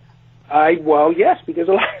that. Well, yes, because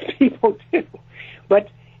a lot of people do. But,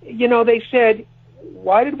 they said,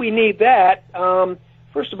 why did we need that?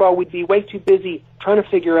 First of all, we'd be way too busy trying to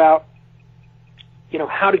figure out,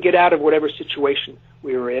 how to get out of whatever situation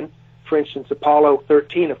we were in. For instance, Apollo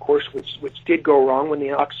 13, of course, which did go wrong when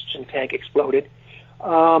the oxygen tank exploded.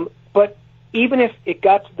 But even if it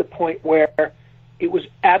got to the point where it was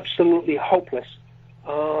absolutely hopeless,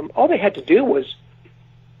 all they had to do was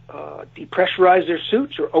depressurize their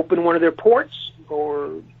suits or open one of their ports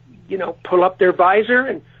or, pull up their visor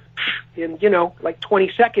and in, like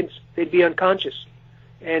 20 seconds, they'd be unconscious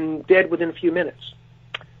and dead within a few minutes.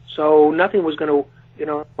 So nothing was going to,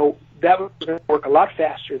 that was going to work a lot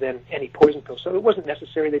faster than any poison pill. So it wasn't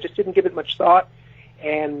necessary. They just didn't give it much thought.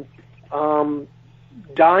 And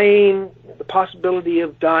dying, the possibility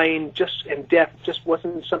of dying and death just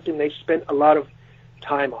wasn't something they spent a lot of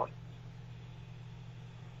time on.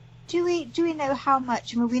 Do we know how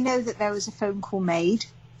much? I mean, we know that there was a phone call made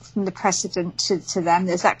from the president to them.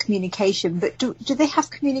 There's that communication, but do they have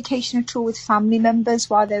communication at all with family members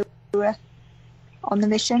while they were on the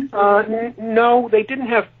mission? No, they didn't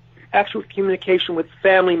have actual communication with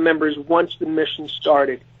family members once the mission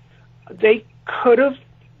started. They could have,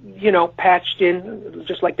 patched in,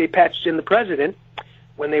 just like they patched in the president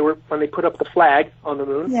when they put up the flag on the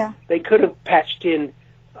moon. Yeah. They could have patched in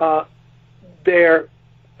a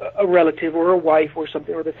relative or a wife or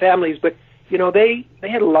something, or the families, but they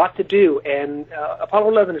had a lot to do, and Apollo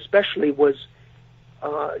 11 especially was,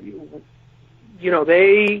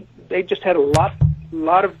 they just had a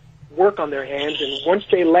lot of work on their hands, and once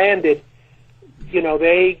they landed,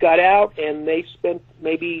 they got out and they spent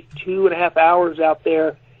maybe 2.5 hours out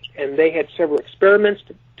there, and they had several experiments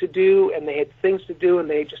to do, and they had things to do, and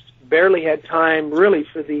they just barely had time really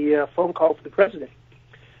for the phone call for the president.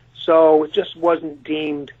 So it just wasn't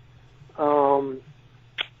deemed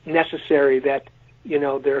necessary that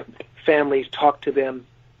their families talk to them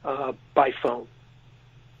by phone.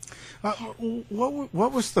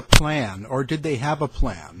 What was the plan, or did they have a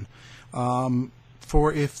plan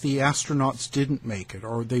for if the astronauts didn't make it,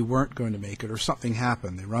 or they weren't going to make it, or something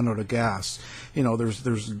happened, they run out of gas?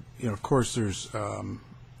 There's of course there's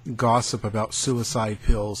gossip about suicide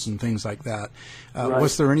pills and things like that. Right.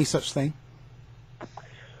 Was there any such thing?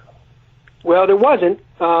 Well, there wasn't,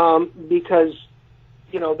 because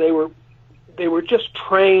they were just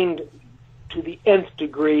trained to the nth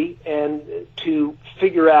degree and to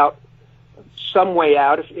figure out some way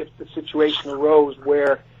out if the situation arose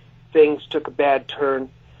where things took a bad turn.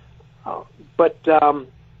 But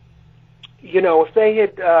if they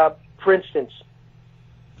had, for instance,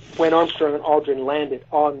 when Armstrong and Aldrin landed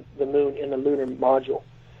on the moon in the lunar module,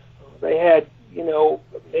 they had,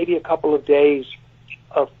 maybe a couple of days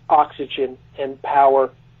of oxygen and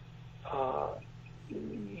power,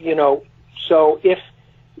 so if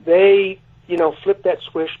they, flipped that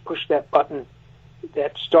switch, pushed that button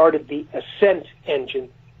that started the ascent engine,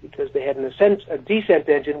 because they had a descent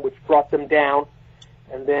engine which brought them down,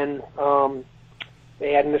 and then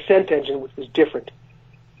they had an ascent engine which was different.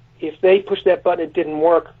 If they pushed that button, it didn't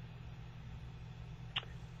work,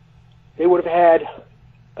 they would have had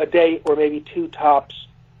a day or maybe two tops,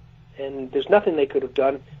 and there's nothing they could have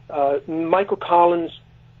done. Michael Collins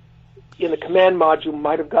in the command module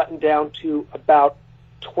might have gotten down to about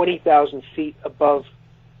 20,000 feet above,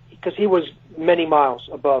 because he was many miles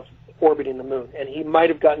above orbiting the moon, and he might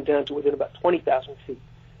have gotten down to within about 20,000 feet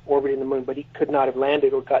orbiting the moon, but he could not have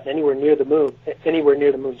landed or gotten anywhere near the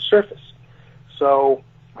moon's surface. So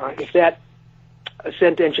if that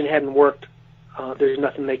ascent engine hadn't worked, there's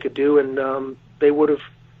nothing they could do, and they would have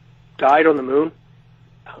died on the moon.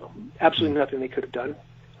 Absolutely nothing they could have done.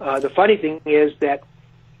 The funny thing is that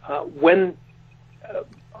when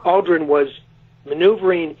Aldrin was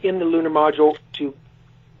maneuvering in the lunar module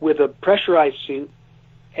with a pressurized suit,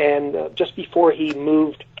 and just before he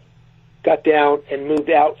got down and moved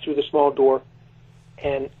out through the small door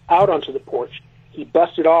and out onto the porch, he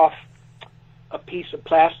busted off a piece of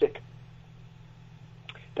plastic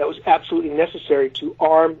that was absolutely necessary to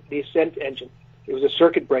arm the ascent engine. It was a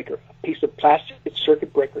circuit breaker, a piece of plastic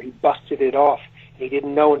circuit breaker. He busted it off, and he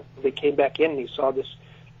didn't know until they came back in and he saw this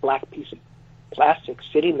black piece of plastic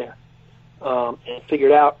sitting there, and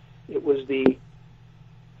figured out it was the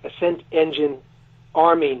ascent engine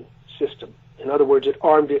arming system. In other words, it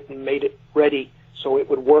armed it and made it ready so it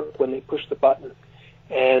would work when they pushed the button.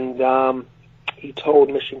 And he told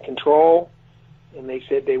Mission Control, and they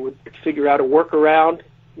said they would figure out a workaround.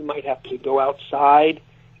 You might have to go outside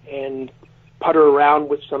and putter around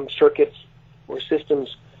with some circuits or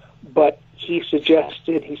systems. But he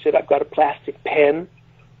suggested, he said, I've got a plastic pen.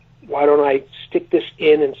 Why don't I stick this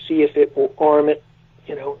in and see if it will arm it,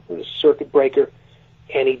 with a circuit breaker?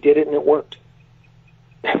 And he did it, and it worked.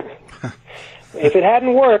 If it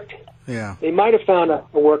hadn't worked, they might have found a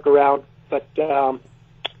workaround, but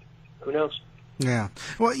who knows? Yeah.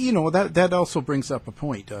 Well, that also brings up a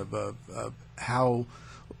point of how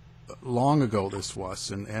long ago this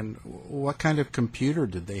was, and what kind of computer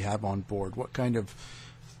did they have on board? What kind of,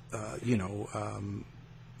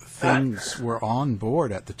 things were on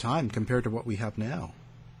board at the time compared to what we have now?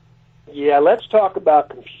 Yeah, let's talk about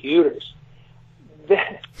computers.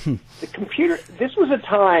 The computer, this was a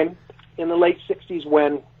time in the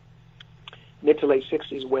mid to late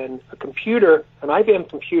 60s, when a computer, an IBM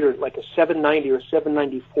computer, like a 790 or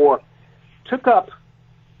 794, took up,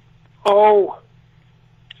 a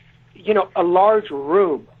large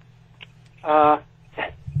room. But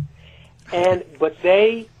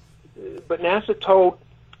NASA told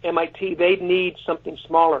MIT they'd need something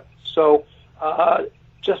smaller. So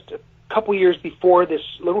just a couple years before, this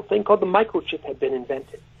little thing called the microchip had been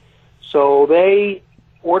invented. So they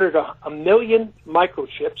ordered a million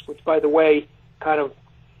microchips, which, by the way, kind of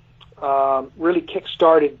really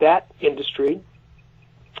kick-started that industry.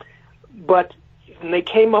 But they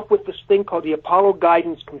came up with this thing called the Apollo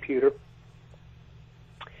Guidance Computer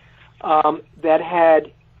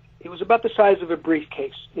it was about the size of a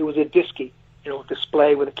briefcase. It was a disky,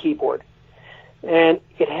 display with a keyboard. And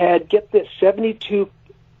it had, get this, 72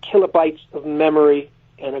 kilobytes of memory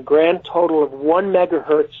and a grand total of 1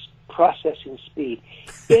 megahertz processing speed,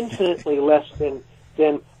 infinitely less than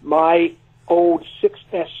my old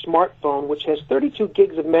 6S smartphone, which has 32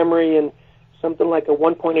 gigs of memory and something like a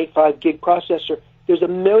 1.85 gig processor. There's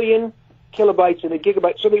 1 million kilobytes in a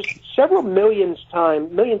gigabyte, so there's several million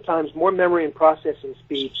times more memory and processing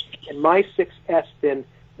speed, and my 6S then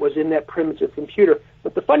was in that primitive computer.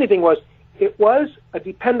 But the funny thing was, it was a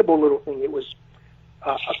dependable little thing. It was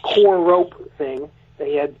a core rope thing.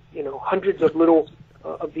 They had, hundreds of little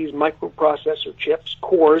of these microprocessor chips,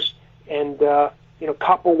 cores, and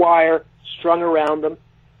copper wire strung around them.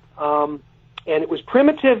 And it was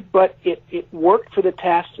primitive, but it worked for the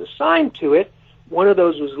tasks assigned to it. One of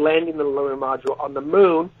those was landing the lunar module on the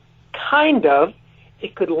moon. Kind of.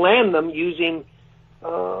 It could land them using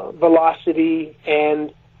velocity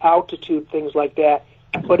and altitude, things like that.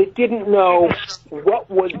 But it didn't know what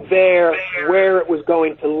was there, where it was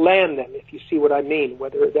going to land them, if you see what I mean,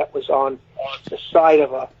 whether that was on the side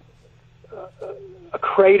of a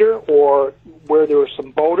crater or where there were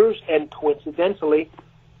some boulders. And coincidentally,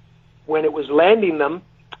 when it was landing them,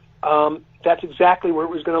 that's exactly where it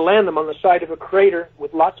was going to land them, on the side of a crater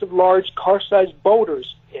with lots of large car-sized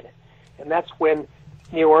boulders in it. And that's when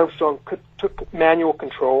Neil Armstrong took manual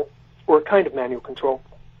control, or a kind of manual control,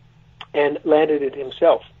 and landed it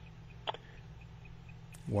himself.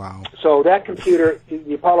 Wow. So that computer,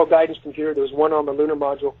 the Apollo Guidance Computer, there was one on the lunar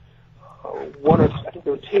module, I think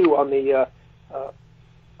there were two on the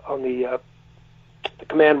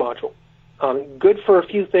command module. Good for a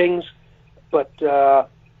few things, but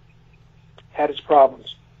had its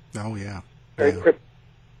problems. Oh, yeah. Very quick.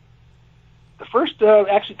 The first, one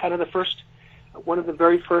of the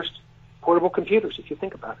very first portable computers, if you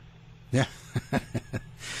think about it. Yeah.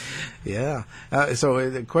 Yeah.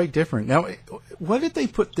 So quite different. Now, what did the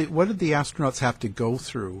astronauts have to go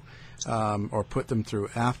through, or put them through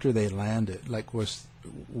after they landed? Like,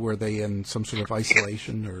 were they in some sort of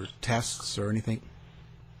isolation or tests or anything?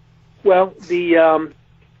 Well, they all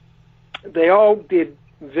did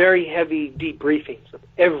very heavy debriefings of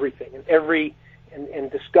everything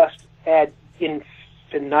and discussed ad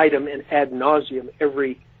infinitum and ad nauseum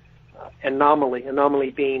every anomaly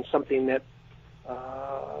being something that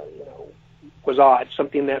was odd,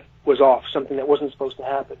 something that was off, something that wasn't supposed to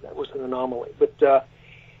happen. That was an anomaly. But the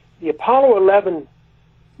Apollo 11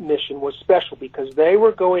 mission was special because they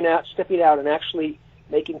were stepping out and actually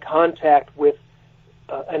making contact with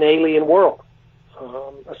an alien world,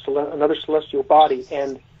 another celestial body.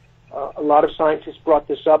 And a lot of scientists brought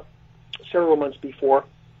this up several months before,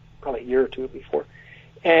 probably a year or two before,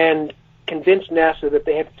 and convinced NASA that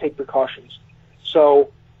they had to take precautions.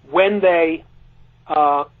 So when they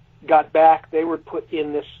got back, they were put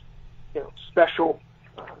in this, special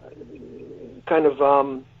kind of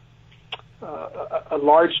a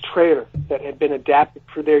large trailer that had been adapted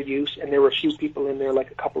for their use, and there were a few people in there,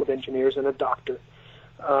 like a couple of engineers and a doctor.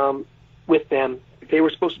 with them. They were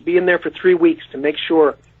supposed to be in there for 3 weeks to make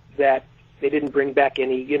sure that they didn't bring back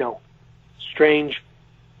any, strange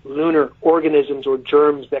lunar organisms or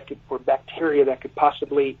germs or bacteria that could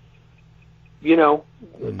possibly,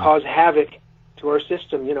 cause havoc to our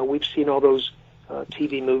system. We've seen all those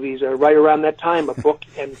TV movies right around that time. A book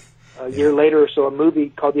and a year later or so, a movie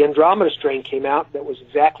called The Andromeda Strain came out that was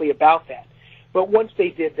exactly about that. But once they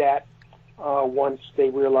did that, once they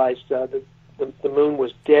realized the moon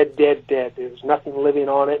was dead. There was nothing living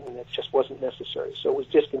on it, and it just wasn't necessary. So it was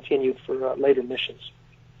discontinued for later missions.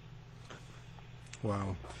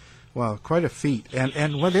 Wow, quite a feat.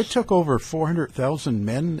 And when it took over 400,000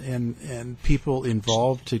 men and people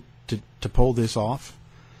involved to pull this off?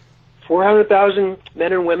 400,000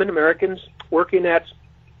 men and women, Americans, working at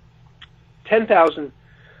 10,000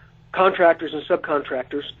 contractors and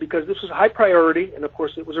subcontractors, because this was a high priority, and of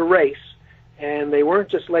course it was a race. And they weren't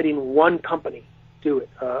just letting one company do it.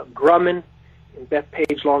 Grumman in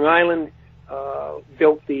Bethpage, Long Island,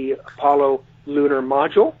 built the Apollo lunar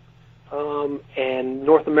module, and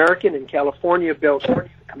North American in California built the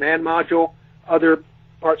command module. Other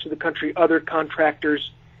parts of the country, other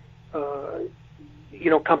contractors,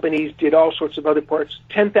 companies did all sorts of other parts.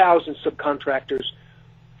 10,000 subcontractors,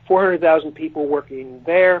 400,000 people working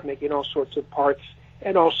there, making all sorts of parts,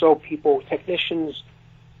 and also people, technicians,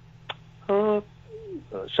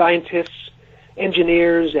 scientists,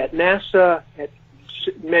 engineers at NASA, at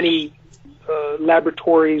many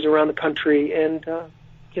laboratories around the country, and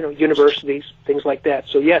universities, things like that.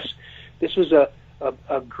 So yes, this was a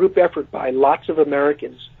group effort by lots of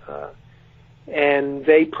Americans, and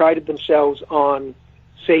they prided themselves on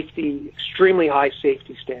safety, extremely high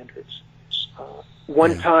safety standards.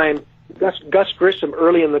 One time, Gus Grissom,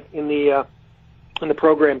 early in the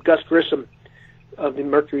program, Gus Grissom of the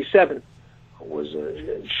Mercury 7 was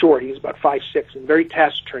short. He was about 5'6", and very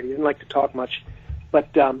taciturn. He didn't like to talk much, but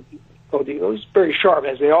he was very sharp,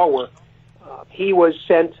 as they all were. He was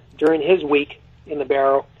sent during his week in the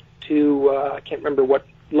Barrow to I can't remember what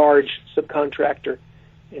large subcontractor,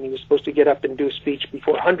 and he was supposed to get up and do a speech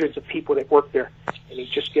before hundreds of people that worked there. And he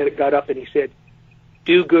just got up and he said,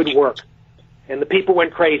 "Do good work." And the people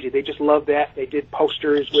went crazy. They just loved that. They did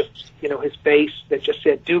posters with his face that just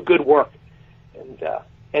said, "Do good work,"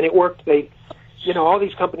 and it worked. They, all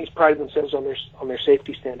these companies prided themselves on their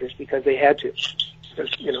safety standards because they had to,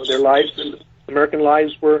 because their lives, American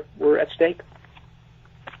lives, were at stake.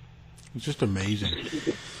 It's just amazing.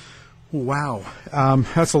 Wow,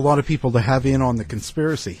 that's a lot of people to have in on the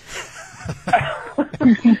conspiracy.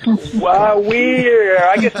 Wow,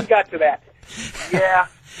 I guess we got to that. Yeah,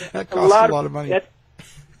 that costs a lot of money.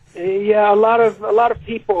 Yeah, a lot of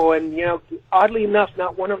people, and oddly enough,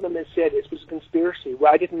 not one of them has said this was a conspiracy.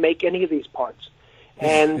 Well, I didn't make any of these parts,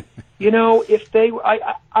 and if they,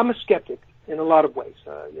 I'm a skeptic in a lot of ways.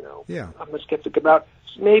 Yeah. I'm a skeptic about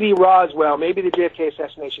maybe Roswell, maybe the JFK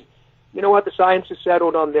assassination. You know what? The science is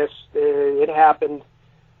settled on this. It happened,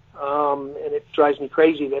 and it drives me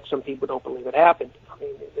crazy that some people don't believe it happened. I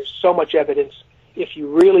mean, there's so much evidence. If you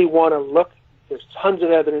really want to look, there's tons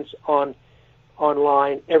of evidence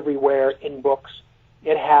online, everywhere, in books.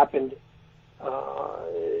 It happened.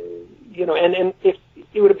 And if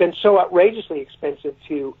it would have been so outrageously expensive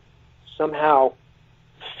to somehow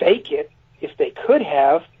fake it, if they could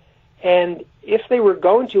have, and if they were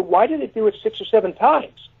going to, why did it do it 6 or 7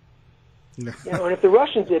 times? And if the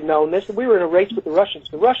Russians had known this, we were in a race with the Russians.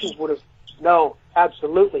 The Russians would have known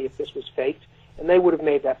absolutely if this was faked, and they would have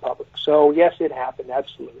made that public. So yes, it happened,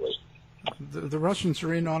 absolutely. The Russians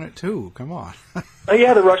are in on it too. Come on.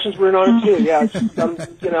 Yeah, the Russians were in on it too. Yeah,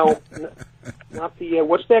 not the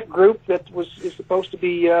what's that group that is supposed to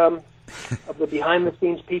be of the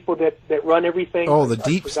behind-the-scenes people that run everything? Oh, the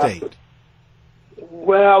deep state.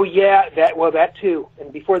 Well, yeah, that too.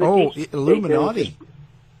 And before the deep state, Illuminati.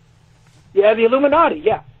 Yeah, the Illuminati.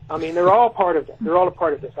 Yeah, I mean they're all part of that. They're all a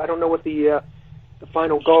part of this. I don't know what the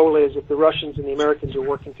final goal is if the Russians and the Americans are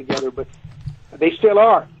working together, but they still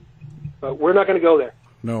are. But we're not going to go there.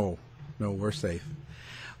 No, we're safe.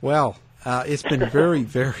 Well, it's been very,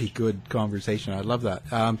 very good conversation. I love that.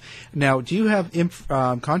 Now, do you have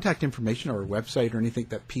contact information or a website or anything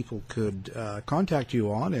that people could contact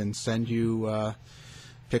you on and send you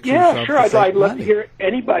pictures of? Yeah, sure. I'd love to hear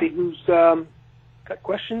anybody who's got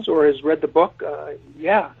questions or has read the book. I've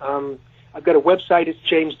got a website. It's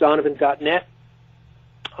jamesdonovan.net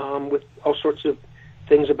with all sorts of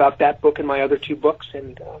things about that book and my other 2 books,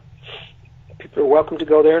 and people are welcome to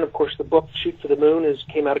go there. And of course, the book Shoot for the Moon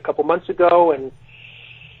came out a couple months ago, and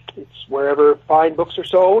it's wherever fine books are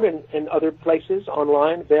sold and other places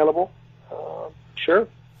online available. Sure.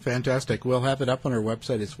 Fantastic. We'll have it up on our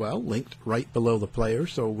website as well, linked right below the player.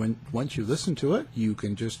 So once you listen to it, you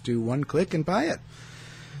can just do one click and buy it.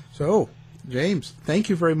 So, James, thank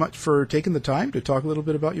you very much for taking the time to talk a little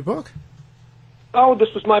bit about your book. Oh,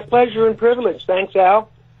 this was my pleasure and privilege. Thanks, Al.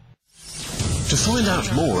 To find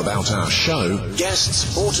out more about our show,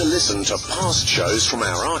 guests, or to listen to past shows from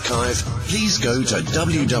our archive, please go to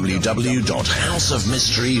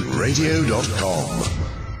www.houseofmysteryradio.com.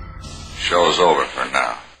 Show's over for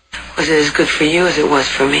now. Was it as good for you as it was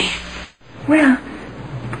for me? Well,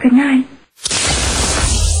 good night.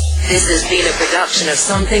 This has been a production of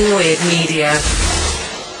Something Weird Media.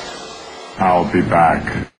 I'll be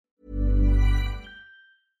back.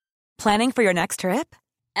 Planning for your next trip?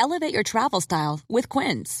 Elevate your travel style with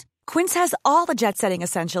Quince. Quince has all the jet-setting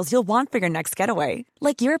essentials you'll want for your next getaway,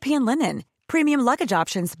 like European linen, premium luggage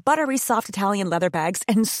options, buttery soft Italian leather bags,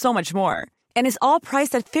 and so much more. And is all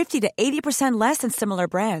priced at 50 to 80% less than similar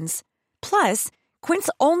brands. Plus, Quince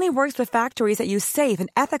only works with factories that use safe and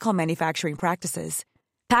ethical manufacturing practices.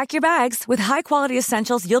 Pack your bags with high-quality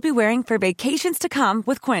essentials you'll be wearing for vacations to come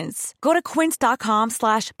with Quince. Go to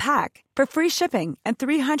quince.com/pack for free shipping and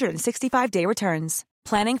 365-day returns.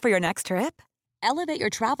 Planning for your next trip? Elevate your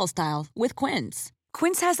travel style with Quince.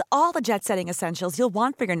 Quince has all the jet-setting essentials you'll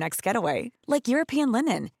want for your next getaway, like European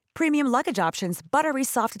linen, premium luggage options, buttery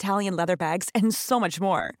soft Italian leather bags, and so much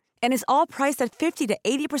more. And is all priced at 50 to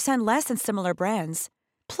 80% less than similar brands.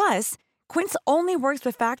 Plus, Quince only works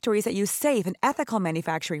with factories that use safe and ethical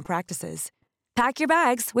manufacturing practices. Pack your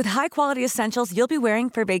bags with high-quality essentials you'll be wearing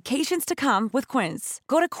for vacations to come with Quince.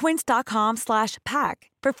 Go to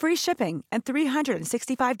quince.com/pack for free shipping and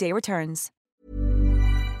 365-day returns.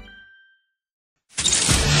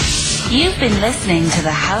 You've been listening to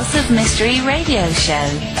the House of Mystery radio show.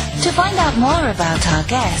 To find out more about our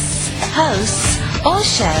guests, hosts, or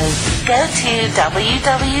shows, go to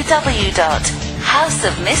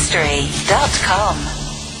www.houseofmystery.com.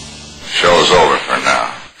 Show's over for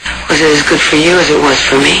now. Was it as good for you as it was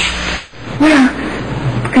for me? Well,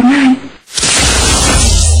 good night.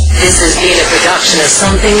 This has been a production of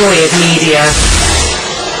Something Weird Media.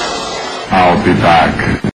 I'll be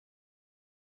back.